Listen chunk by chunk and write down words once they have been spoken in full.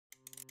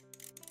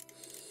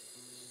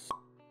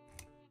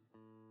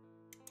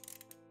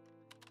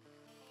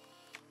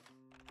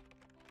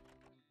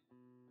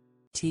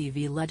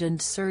TV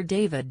legend Sir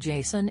David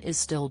Jason is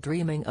still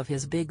dreaming of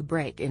his big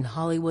break in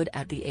Hollywood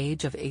at the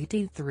age of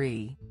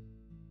 83.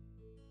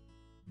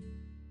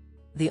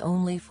 The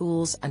Only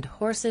Fools and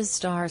Horses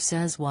star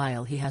says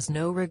while he has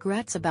no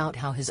regrets about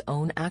how his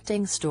own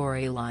acting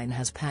storyline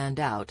has panned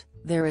out,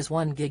 there is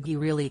one gig he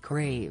really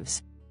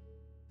craves.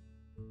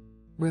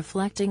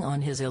 Reflecting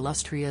on his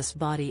illustrious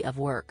body of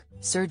work,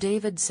 Sir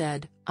David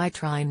said, "I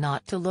try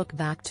not to look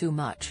back too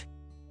much.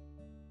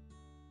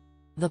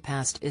 The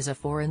past is a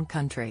foreign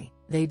country,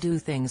 they do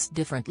things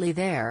differently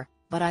there,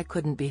 but I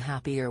couldn't be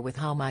happier with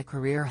how my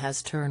career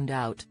has turned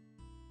out.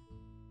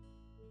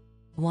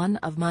 One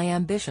of my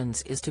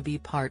ambitions is to be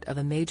part of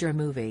a major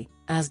movie,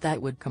 as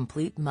that would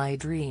complete my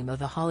dream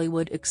of a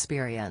Hollywood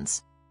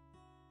experience.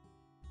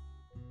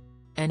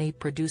 Any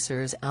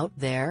producers out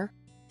there?"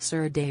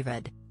 Sir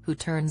David, who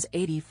turns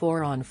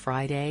 84 on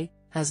Friday,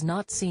 has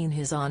not seen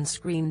his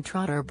on-screen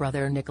trotter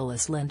brother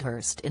Nicholas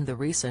Lyndhurst in the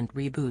recent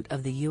reboot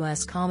of the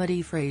US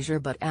comedy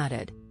Frasier but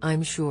added,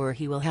 "I'm sure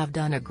he will have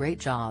done a great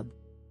job."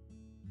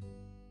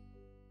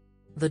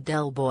 The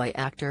Del Boy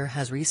actor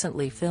has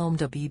recently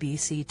filmed a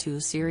BBC Two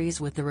series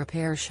with the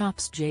repair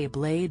shop's J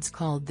Blades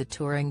called The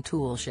Touring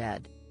Tool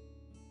Shed.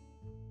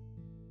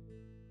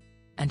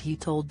 And he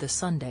told the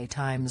Sunday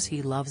Times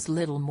he loves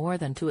little more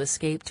than to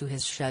escape to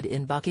his shed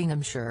in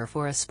Buckinghamshire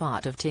for a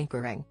spot of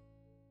tinkering.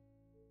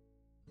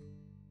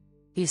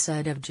 He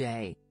said of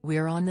Jay,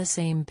 "We're on the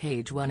same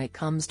page when it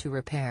comes to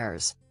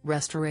repairs,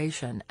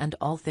 restoration and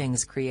all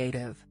things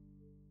creative.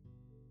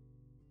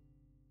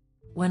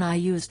 When I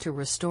used to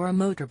restore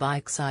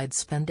motorbikes I'd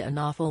spend an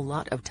awful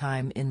lot of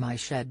time in my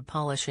shed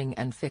polishing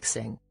and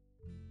fixing.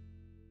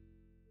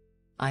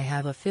 I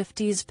have a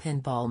 50s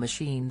pinball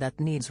machine that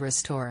needs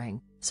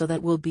restoring, so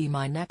that will be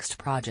my next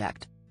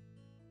project."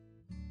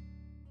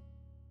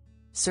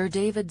 Sir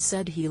David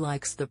said he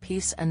likes the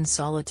peace and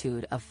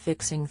solitude of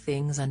fixing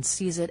things and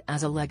sees it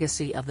as a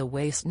legacy of the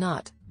waste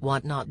not,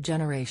 want not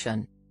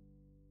generation.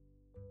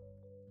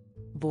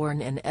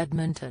 Born in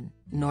Edmonton,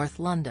 North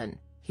London,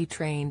 he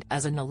trained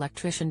as an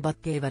electrician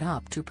but gave it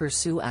up to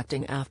pursue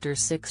acting after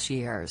 6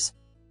 years.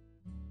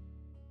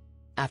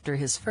 After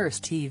his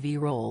first TV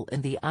role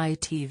in the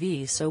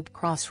ITV soap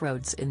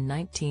Crossroads in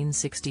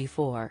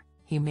 1964,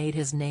 he made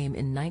his name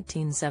in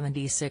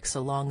 1976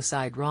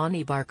 alongside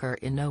Ronnie Barker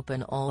in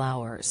Open All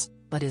Hours,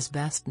 but is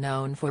best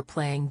known for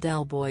playing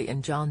Del Boy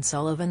in John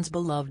Sullivan's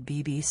beloved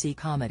BBC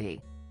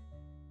comedy.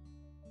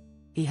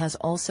 He has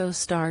also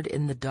starred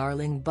in The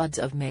Darling Buds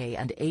of May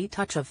and A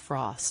Touch of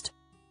Frost.